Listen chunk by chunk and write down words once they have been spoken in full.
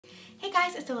Hey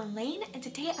guys, it's Dylan Laine, and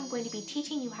today I'm going to be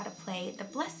teaching you how to play The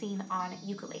Blessing on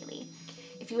ukulele.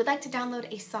 If you would like to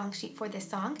download a song sheet for this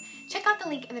song, check out the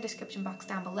link in the description box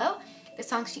down below. The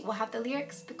song sheet will have the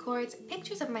lyrics, the chords,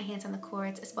 pictures of my hands on the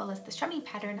chords, as well as the strumming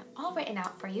pattern all written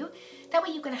out for you. That way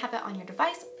you can have it on your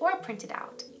device or print it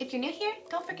out. If you're new here,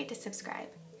 don't forget to subscribe.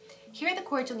 Here are the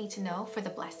chords you'll need to know for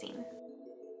The Blessing.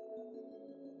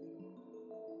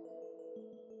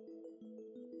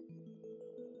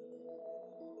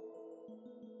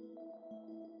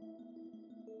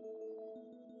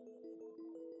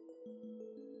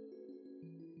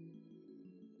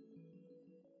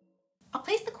 I'll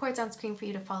place the chords on screen for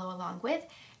you to follow along with,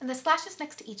 and the slashes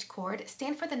next to each chord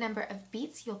stand for the number of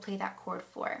beats you'll play that chord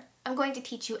for. I'm going to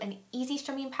teach you an easy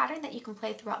strumming pattern that you can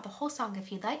play throughout the whole song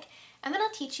if you'd like, and then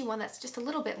I'll teach you one that's just a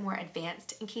little bit more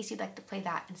advanced in case you'd like to play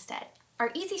that instead.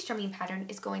 Our easy strumming pattern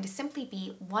is going to simply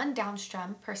be one down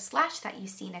strum per slash that you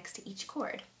see next to each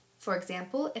chord. For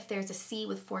example, if there's a C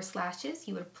with 4 slashes,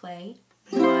 you would play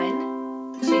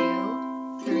 1,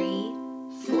 2, 3,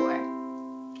 4.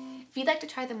 If you'd like to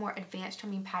try the more advanced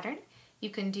strumming pattern, you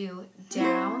can do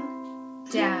down,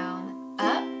 down,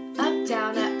 up, up,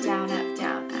 down, up, down, up,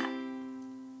 down, up.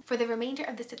 For the remainder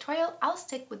of this tutorial, I'll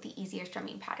stick with the easier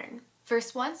strumming pattern.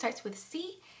 First one starts with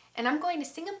C, and I'm going to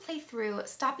sing and play through,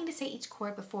 stopping to say each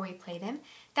chord before we play them.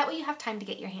 That way you have time to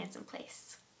get your hands in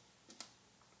place.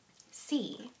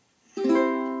 C.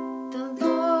 The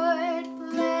Lord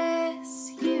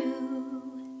bless you.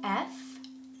 F.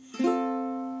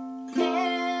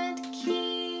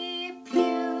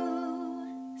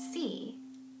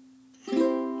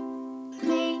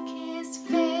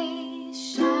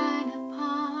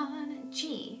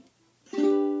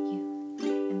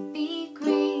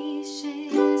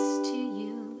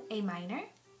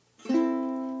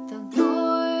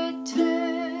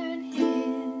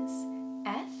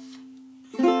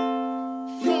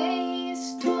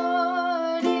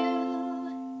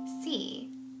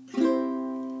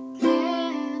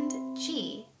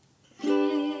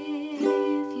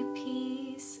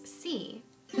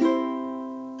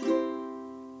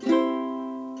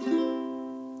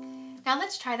 Now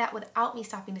let's try that without me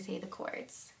stopping to say the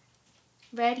chords.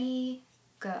 Ready,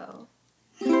 go.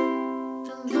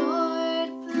 The Lord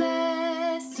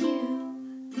bless you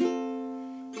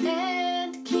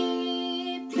and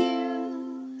keep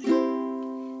you.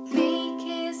 Make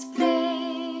His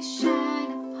face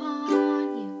shine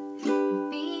upon you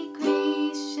and be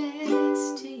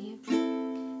gracious to you.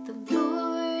 The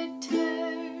Lord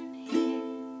turn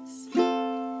His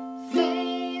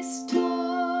face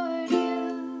toward you.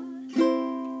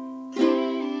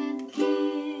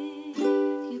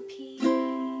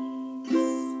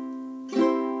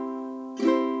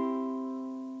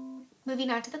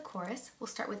 Moving on to the chorus, we'll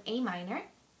start with A minor.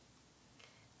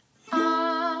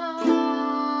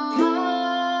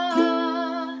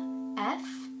 F,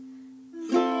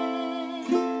 then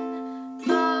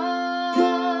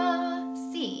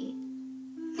C,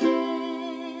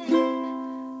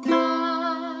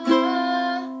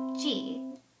 then G,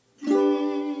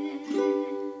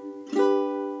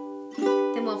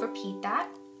 then we'll repeat that,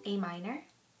 A minor.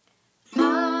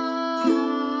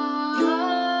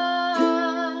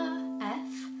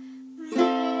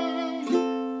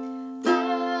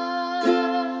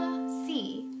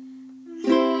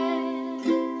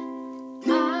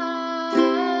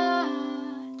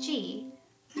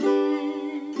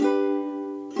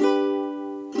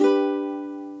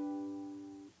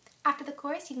 After the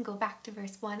chorus, you can go back to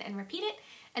verse 1 and repeat it,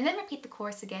 and then repeat the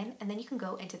chorus again, and then you can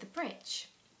go into the bridge.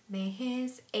 May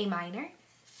His A minor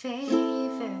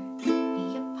favor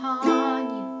be upon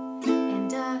you,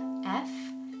 and a F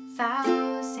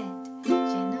 1,000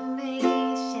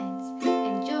 generations,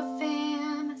 and your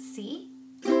family,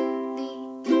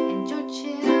 and your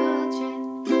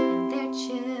children, and their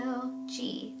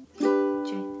children,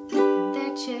 and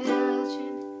their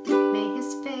children. May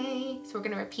His face. So we're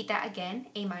going to repeat that again,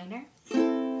 A minor. Be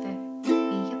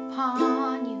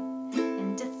upon you,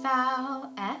 and a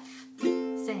thou F,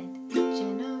 send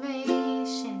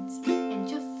generations, and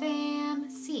your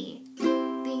family,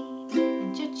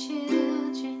 and your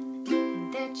children,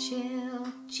 and their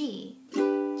children,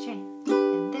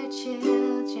 and their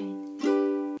children.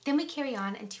 Then we carry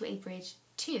on into a bridge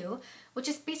 2, which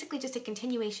is basically just a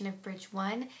continuation of bridge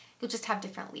 1. You'll just have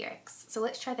different lyrics. So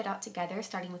let's try that out together,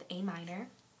 starting with A minor.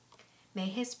 May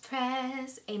His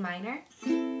praise, A minor,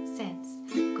 sense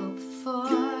go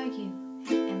before you,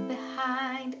 and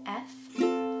behind F,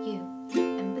 you,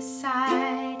 and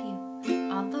beside you,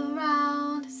 all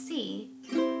around C,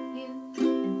 you,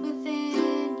 and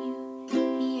within you,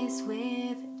 He is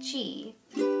with G,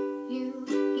 you,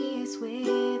 He is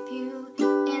with you.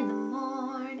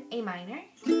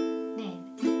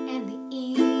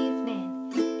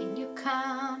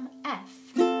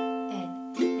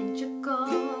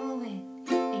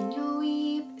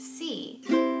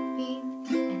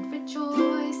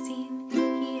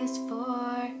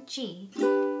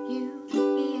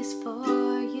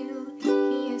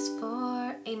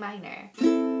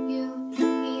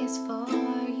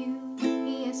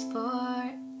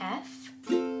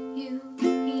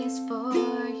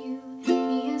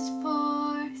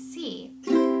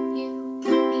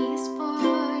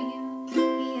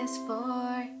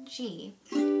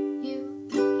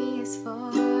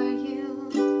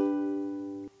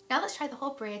 try the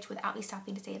whole bridge without me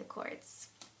stopping to say the chords.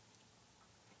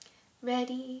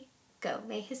 Ready, go.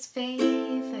 May his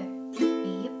favor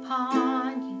be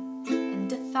upon you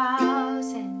and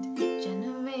 1,000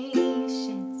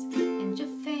 generations, and your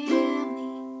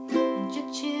family, and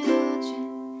your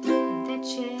children, and their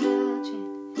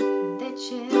children, and their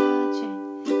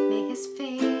children. May his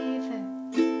favor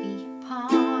be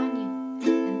upon you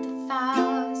and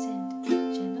 1,000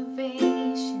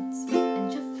 generations,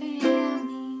 and your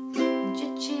family, and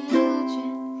your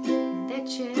children, and their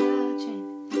children,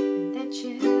 and their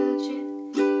children.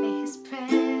 May his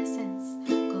presence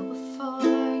go before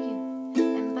you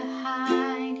and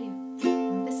behind you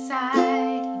and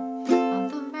beside you,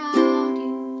 all around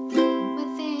you and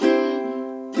within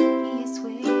you. He is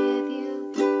with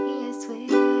you, he is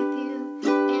with you,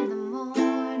 in the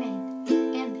morning,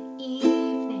 in the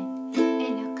evening,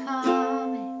 in your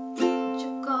coming, and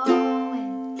your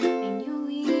going, and your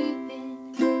weeping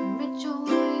and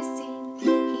rejoicing.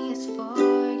 He is for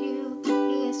you,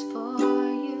 he is for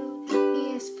you, he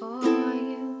is for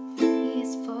you, he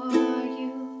is for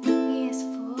you, he is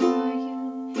for you,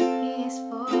 he is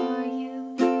for you,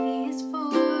 he is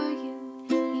for you,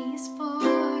 he is for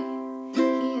you,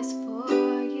 he is for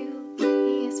you,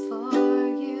 he is for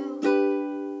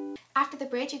you. After the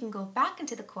bridge, you can go back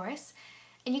into the chorus,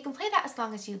 and you can play that as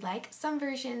long as you'd like. Some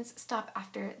versions stop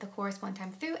after the chorus one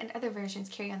time through, and other versions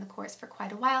carry on the chorus for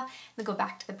quite a while, and then go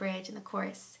back to the bridge and the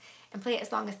chorus and play it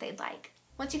as long as they'd like.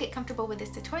 Once you get comfortable with this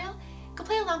tutorial, you can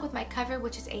play along with my cover,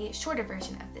 which is a shorter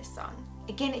version of this song.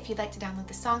 Again, if you'd like to download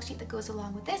the song sheet that goes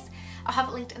along with this, I'll have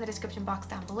it linked in the description box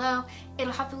down below.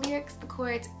 It'll have the lyrics, the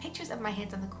chords, pictures of my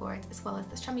hands on the chords, as well as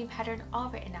the strumming pattern all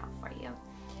written out for you.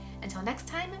 Until next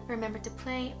time, remember to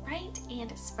play, write,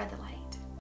 and spread the light.